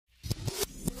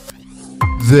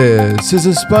This is a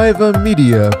Spiva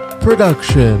Media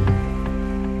production.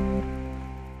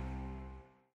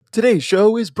 Today's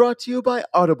show is brought to you by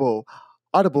Audible.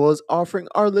 Audible is offering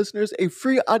our listeners a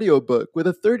free audiobook with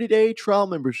a 30-day trial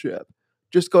membership.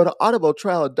 Just go to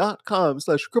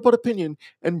audibletrial.com/crippledopinion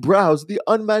and browse the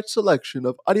unmatched selection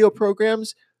of audio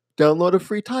programs, download a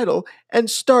free title, and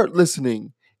start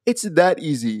listening. It's that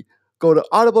easy. Go to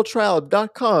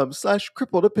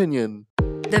audibletrial.com/crippledopinion.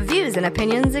 The views and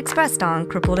opinions expressed on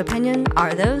Crippled Opinion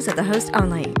are those of the host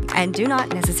only and do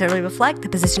not necessarily reflect the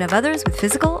position of others with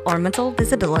physical or mental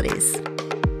disabilities.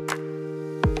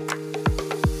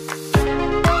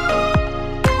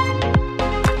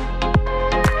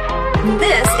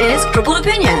 This is Crippled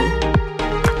Opinion,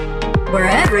 where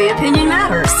every opinion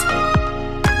matters,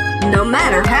 no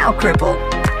matter how crippled.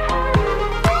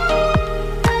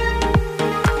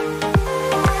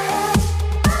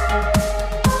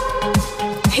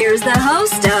 Here's the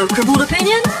host of Crippled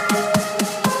Opinion,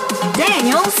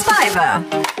 Daniel Spiva.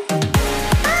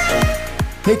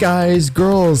 Hey guys,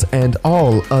 girls, and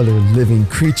all other living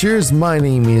creatures. My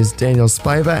name is Daniel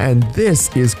Spiva, and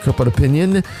this is Crippled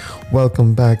Opinion.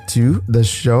 Welcome back to the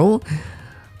show.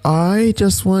 I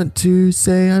just want to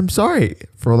say I'm sorry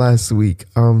for last week.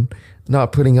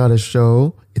 Not putting out a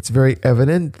show. It's very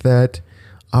evident that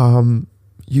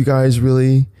you guys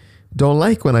really don't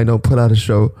like when I don't put out a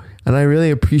show. And I really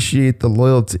appreciate the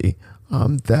loyalty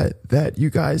that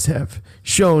you guys have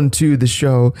shown to the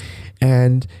show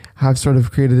and have sort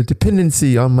of created a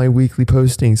dependency on my weekly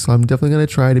posting. So I'm definitely going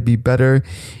to try to be better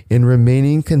in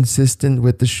remaining consistent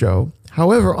with the show.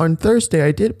 However, on Thursday,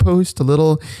 I did post a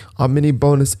little mini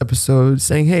bonus episode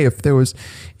saying, hey, if there was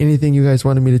anything you guys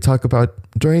wanted me to talk about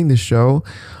during the show,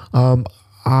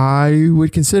 I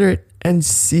would consider it and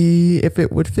see if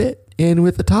it would fit in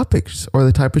with the topics or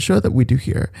the type of show that we do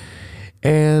here.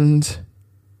 And,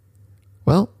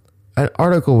 well, an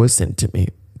article was sent to me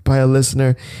by a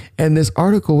listener, and this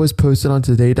article was posted on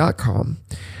today.com.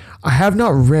 I have not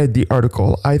read the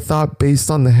article. I thought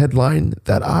based on the headline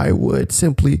that I would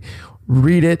simply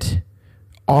read it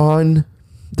on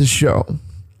the show.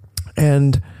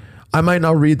 And I might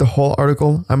not read the whole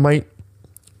article. I might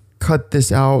cut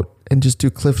this out and just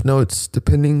do cliff notes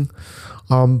depending.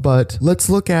 But let's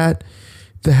look at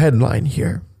the headline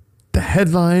here. The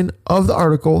headline of the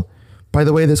article, by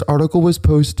the way, this article was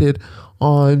posted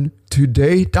on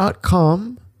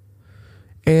today.com,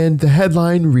 and the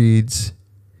headline reads,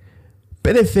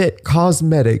 Benefit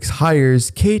Cosmetics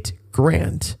hires Kate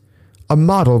Grant, a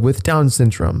model with Down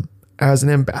syndrome, as an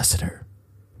ambassador.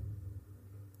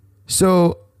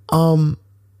 So,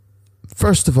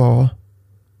 first of all,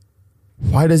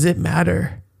 why does it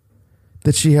matter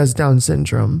that she has Down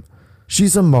syndrome?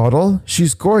 She's a model.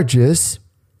 She's gorgeous.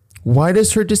 Why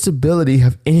does her disability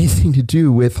have anything to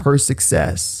do with her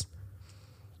success?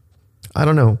 I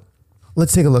don't know.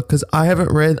 Let's take a look, because I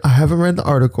haven't read the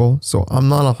article, so I'm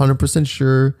not 100%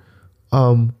 sure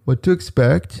what to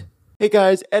expect. Hey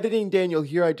guys, Editing Daniel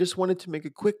here. I just wanted to make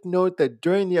a quick note that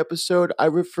during the episode, I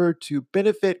referred to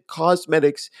Benefit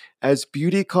Cosmetics as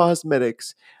beauty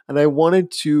cosmetics. And I wanted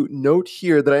to note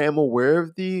here that I am aware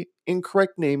of the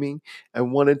incorrect naming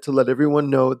and wanted to let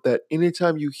everyone know that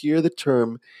anytime you hear the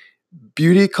term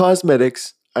beauty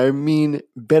cosmetics, I mean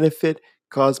Benefit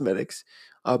Cosmetics.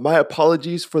 My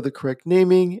apologies for the correct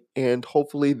naming, and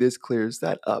hopefully this clears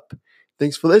that up.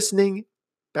 Thanks for listening.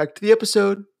 Back to the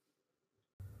episode.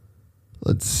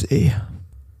 Let's see.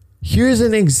 Here's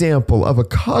an example of a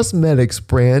cosmetics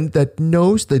brand that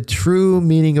knows the true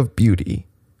meaning of beauty.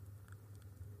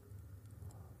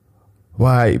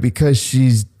 Why? Because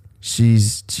she's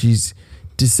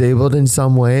disabled in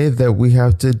some way that we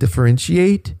have to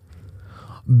differentiate?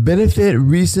 Benefit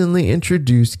recently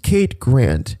introduced Kate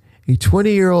Grant, a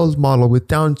 20-year-old model with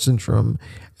Down syndrome,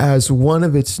 as one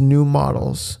of its new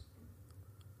models.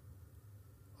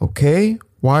 Okay,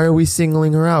 why are we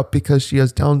singling her out because she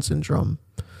has Down syndrome?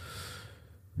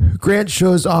 Grant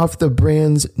shows off the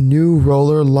brand's new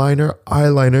roller liner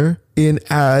eyeliner in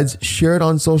ads shared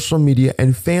on social media,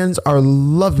 and fans are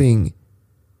loving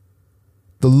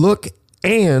the look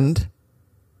and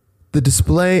the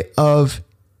display of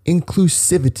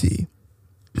inclusivity.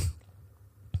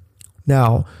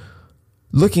 Now,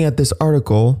 looking at this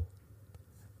article,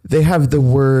 they have the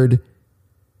word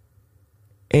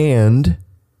 "and"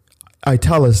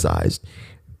 italicized.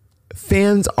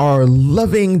 Fans are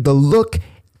loving the look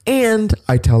and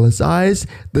italicized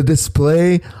the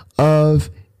display of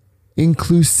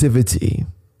inclusivity.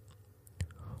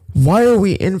 Why are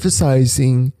we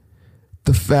emphasizing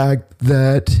the fact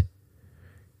that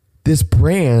this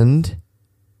brand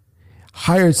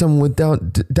hired someone with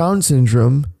Down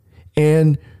syndrome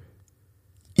and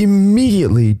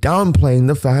immediately downplaying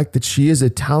the fact that she is a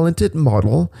talented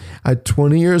model at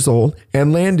 20 years old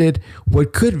and landed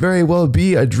what could very well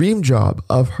be a dream job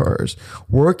of hers,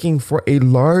 working for a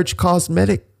large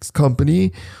cosmetics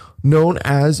company known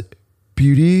as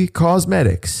Beauty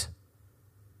Cosmetics.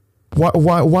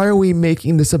 Why are we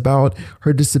making this about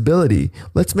her disability?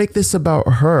 Let's make this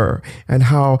about her and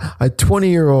how a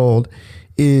 20-year-old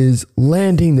is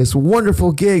landing this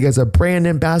wonderful gig as a brand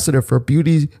ambassador for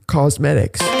Beauty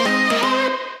Cosmetics.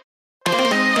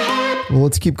 Well,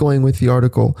 let's keep going with the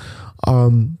article.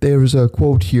 There's a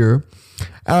quote here.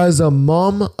 As a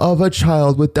mom of a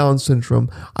child with Down syndrome,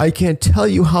 I can't tell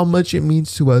you how much it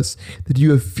means to us that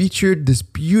you have featured this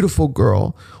beautiful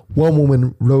girl. One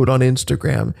woman wrote on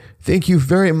Instagram, "Thank you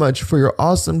very much for your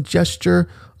awesome gesture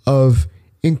of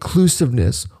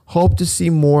inclusiveness. Hope to see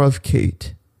more of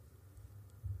Kate."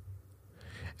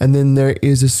 And then there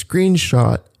is a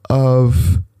screenshot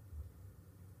of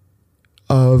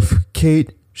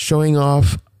Kate showing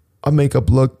off a makeup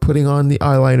look, putting on the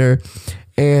eyeliner,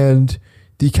 and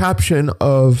the caption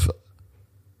of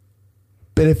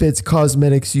Benefits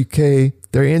Cosmetics UK,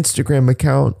 their Instagram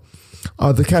account.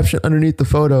 The caption underneath the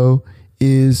photo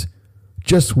is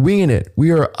 "Just winging it. We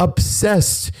are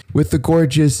obsessed with the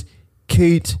gorgeous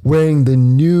Kate wearing the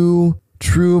new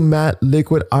True Matte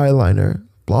Liquid Eyeliner."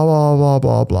 Blah, blah,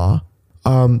 blah, blah,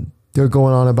 blah. They're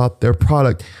going on about their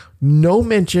product. No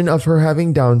mention of her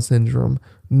having Down syndrome.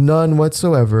 None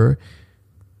whatsoever.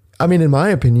 I mean, in my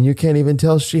opinion, you can't even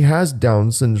tell she has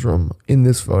Down syndrome in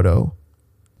this photo.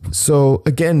 So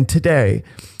again, today,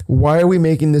 why are we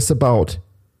making this about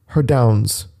her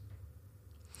Downs?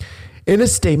 In a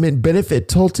statement, Benefit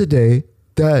told Today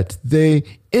that they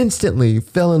instantly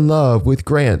fell in love with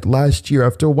Grant last year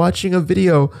after watching a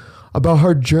video about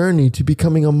her journey to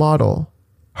becoming a model.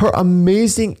 Her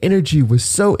amazing energy was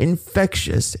so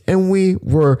infectious, and we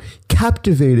were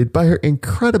captivated by her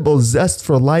incredible zest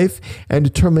for life and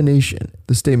determination.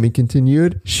 The statement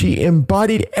continued, "She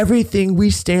embodied everything we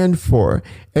stand for,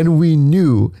 and we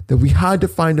knew that we had to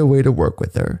find a way to work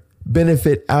with her."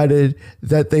 Benefit added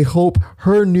that they hope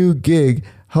her new gig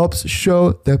helps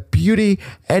show that beauty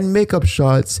and makeup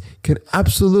shots can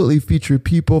absolutely feature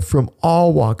people from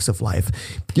all walks of life.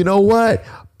 You know what?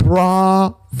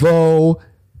 Bravo,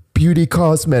 Beauty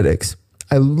Cosmetics.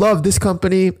 I love this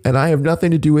company, and I have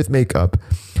nothing to do with makeup.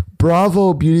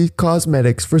 Bravo, Beauty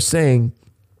Cosmetics, for saying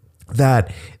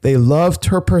that they loved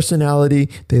her personality,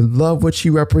 they love what she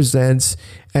represents,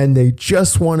 and they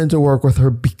just wanted to work with her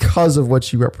because of what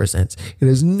she represents. It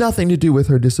has nothing to do with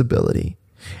her disability.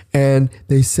 And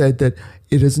they said that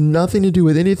it has nothing to do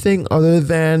with anything other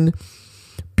than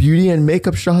beauty and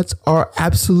makeup shots are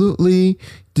absolutely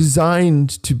designed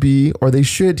to be, or they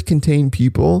should contain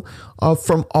people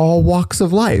from all walks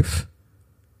of life.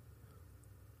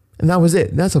 And that was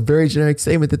it. And that's a very generic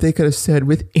statement that they could have said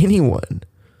with anyone.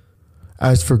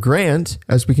 As for Grant,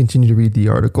 as we continue to read the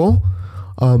article,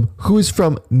 who is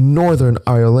from Northern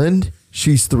Ireland,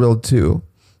 she's thrilled too.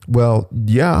 Well,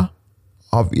 yeah,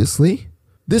 obviously.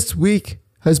 "This week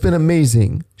has been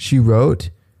amazing," she wrote,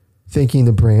 thanking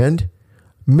the brand.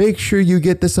 "Make sure you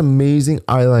get this amazing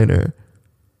eyeliner."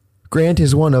 Grant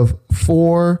is one of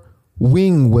 4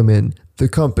 wing women the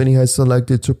company has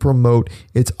selected to promote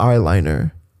its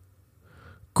eyeliner.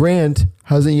 Grant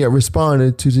hasn't yet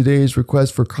responded to today's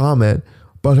request for comment,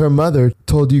 but her mother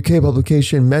told UK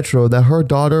publication Metro that her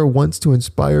daughter wants to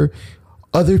inspire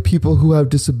other people who have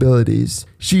disabilities.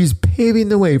 "She's paving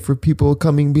the way for people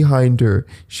coming behind her,"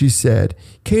 she said.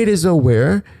 "Kate is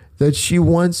aware that she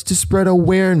wants to spread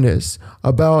awareness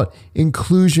about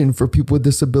inclusion for people with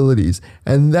disabilities,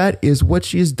 and that is what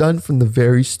she has done from the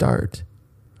very start."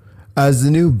 As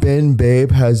the new Ben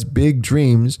Babe has big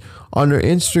dreams, on her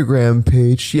Instagram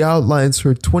page, she outlines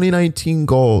her 2019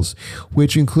 goals,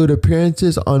 which include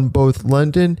appearances on both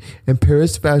London and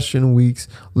Paris Fashion Weeks,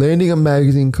 landing a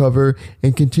magazine cover,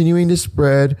 and continuing to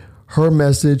spread her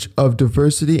message of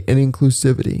diversity and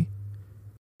inclusivity.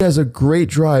 She has a great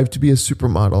drive to be a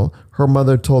supermodel, her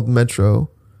mother told Metro.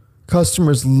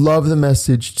 Customers love the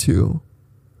message too.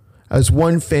 As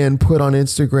one fan put on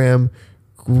Instagram,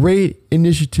 "Great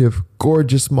initiative,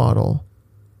 gorgeous model."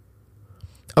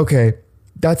 Okay,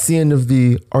 that's the end of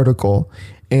the article.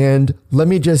 And let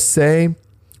me just say,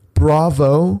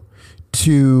 bravo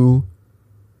to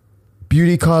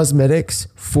Beauty Cosmetics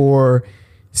for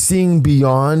seeing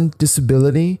beyond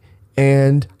disability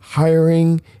and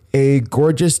hiring a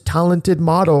gorgeous, talented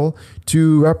model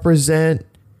to represent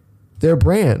their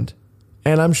brand.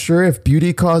 And I'm sure if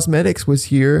Beauty Cosmetics was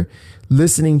here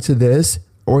listening to this,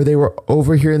 or they were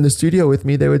over here in the studio with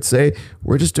me, they would say,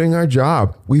 we're just doing our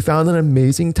job. We found an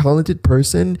amazing, talented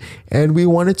person and we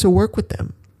wanted to work with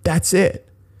them. That's it.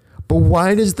 But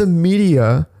why does the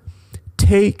media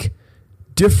take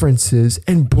differences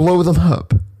and blow them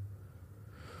up?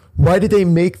 Why did they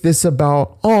make this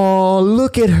about, oh,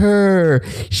 look at her,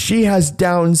 she has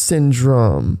Down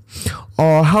syndrome?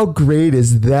 Oh, how great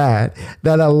is that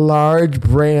a large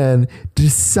brand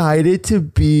decided to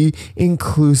be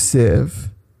inclusive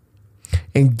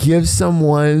and give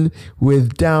someone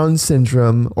with Down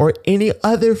syndrome or any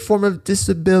other form of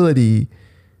disability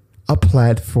a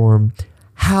platform.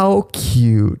 How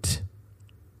cute.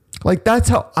 Like, that's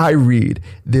how I read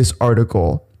this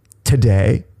article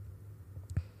today.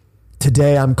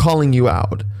 Today, I'm calling you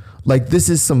out. Like, this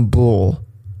is some bull.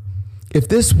 If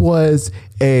this was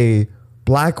a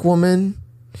black woman,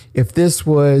 if this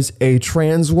was a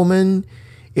trans woman,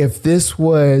 if this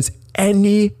was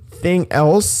anything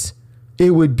else,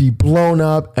 it would be blown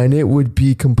up and it would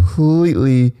be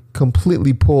completely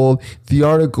pulled. The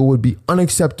article would be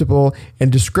unacceptable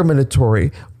and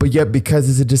discriminatory. But yet, because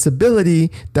it's a disability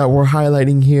that we're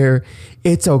highlighting here,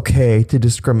 it's okay to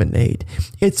discriminate.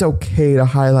 It's okay to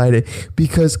highlight it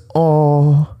because,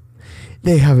 oh,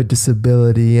 they have a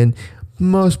disability and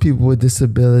most people with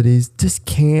disabilities just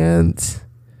can't.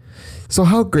 So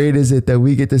how great is it that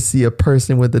we get to see a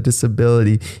person with a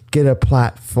disability get a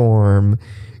platform?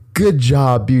 Good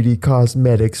job, Beauty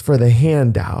Cosmetics, for the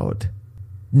handout.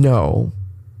 No.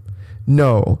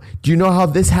 Do you know how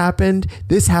this happened?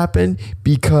 This happened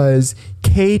because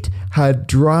Kate had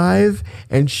drive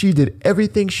and she did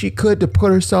everything she could to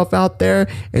put herself out there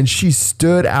and she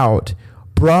stood out.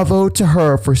 Bravo to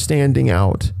her for standing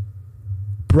out.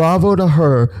 Bravo to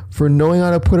her for knowing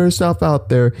how to put herself out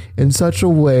there in such a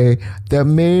way that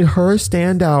made her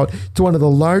stand out to one of the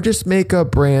largest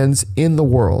makeup brands in the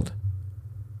world.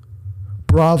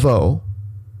 Bravo.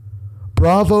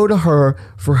 Bravo to her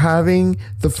for having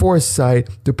the foresight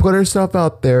to put herself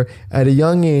out there at a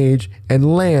young age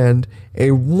and land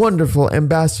a wonderful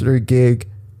ambassador gig.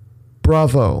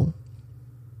 Bravo.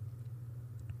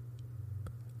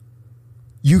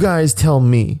 You guys tell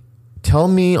me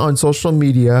on social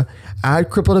media at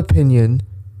Crippled Opinion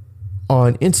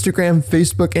on Instagram,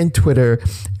 Facebook, and Twitter,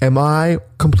 am I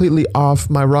completely off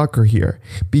my rocker here?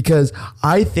 Because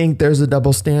I think there's a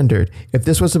double standard. If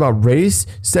this was about race,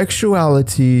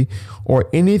 sexuality, or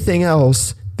anything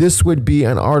else, this would be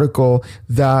an article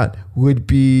that would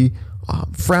be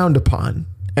frowned upon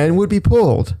and would be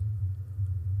pulled.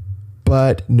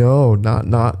 But no,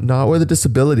 not with a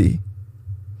disability.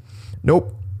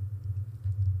 Nope.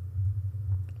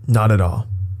 Not at all.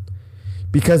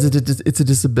 Because it's a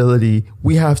disability,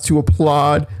 we have to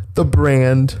applaud the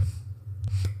brand.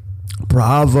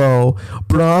 Bravo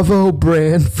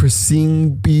brand for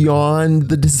seeing beyond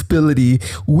the disability.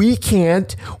 We're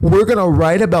going to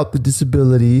write about the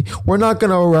disability. We're not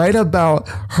going to write about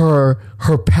her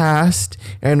past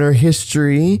and her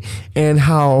history and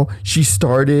how she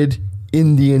started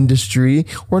in the industry.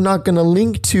 We're not going to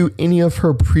link to any of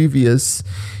her previous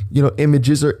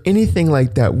images or anything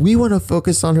like that. We want to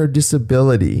focus on her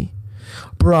disability.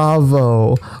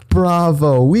 Bravo.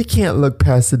 We can't look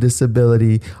past the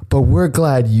disability, but we're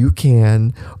glad you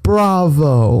can.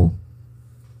 Bravo.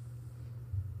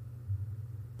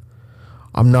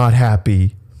 I'm not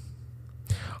happy.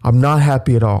 I'm not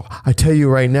happy at all. I tell you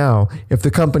right now, if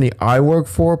the company I work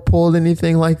for pulled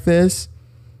anything like this,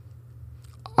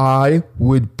 I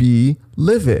would be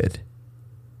livid.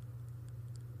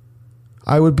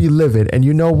 And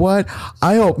you know what?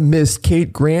 I hope Miss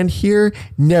Kate Grant here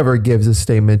never gives a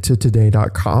statement to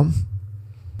Today.com.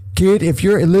 Kate, if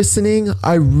you're listening,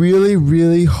 I really,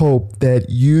 really hope that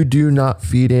you do not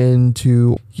feed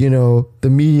into, the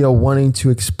media wanting to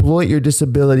exploit your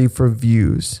disability for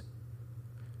views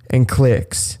and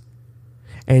clicks.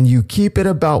 And you keep it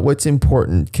about what's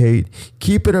important, Kate.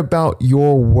 Keep it about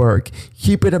your work.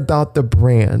 Keep it about the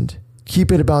brand.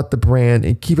 Keep it about the brand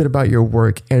and keep it about your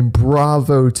work. And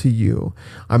bravo to you.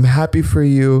 I'm happy for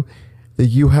you that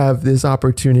you have this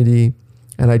opportunity.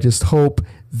 And I just hope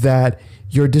that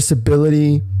your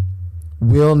disability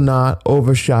will not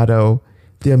overshadow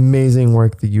the amazing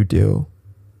work that you do.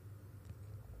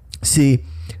 See,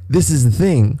 this is the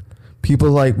thing.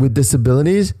 People with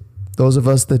disabilities, those of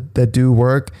us that do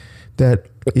work that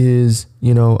is,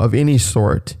 of any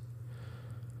sort,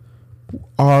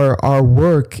 our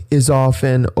work is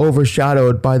often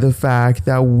overshadowed by the fact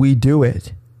that we do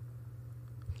it.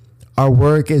 Our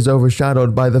work is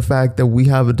overshadowed by the fact that we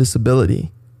have a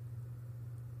disability.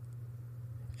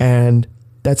 And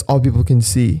that's all people can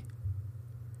see.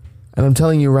 And I'm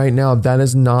telling you right now, that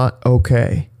is not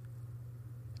okay.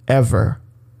 Ever.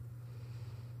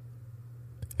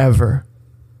 Ever.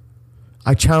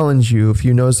 I challenge you, if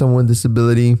you know someone with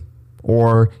disability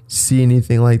or see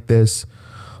anything like this,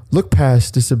 look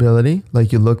past disability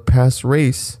like you look past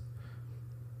race,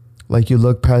 like you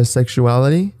look past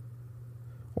sexuality,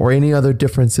 or any other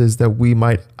differences that we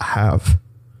might have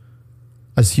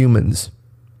as humans,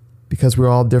 because we're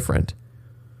all different.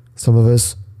 Some of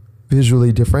us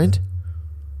visually different,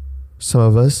 some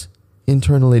of us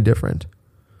internally different,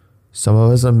 some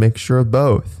of us a mixture of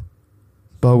both.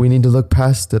 But we need to look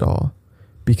past it all,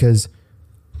 because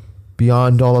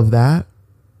beyond all of that,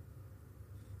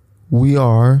 we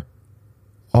are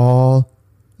all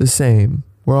the same.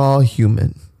 We're all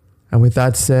human. And with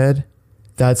that said,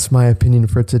 that's my opinion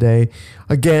for today.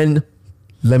 Again,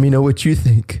 let me know what you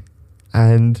think.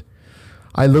 And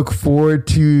I look forward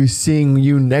to seeing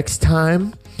you next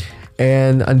time.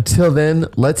 And until then,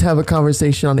 let's have a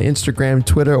conversation on Instagram,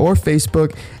 Twitter, or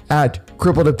Facebook at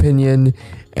Crippled Opinion.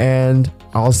 And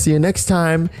I'll see you next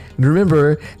time. And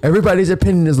remember, everybody's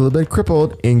opinion is a little bit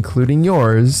crippled, including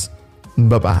yours.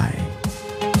 Bye-bye.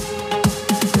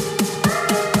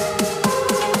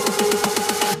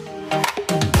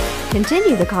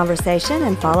 Continue the conversation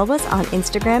and follow us on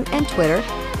Instagram and Twitter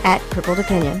at Crippled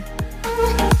Opinion.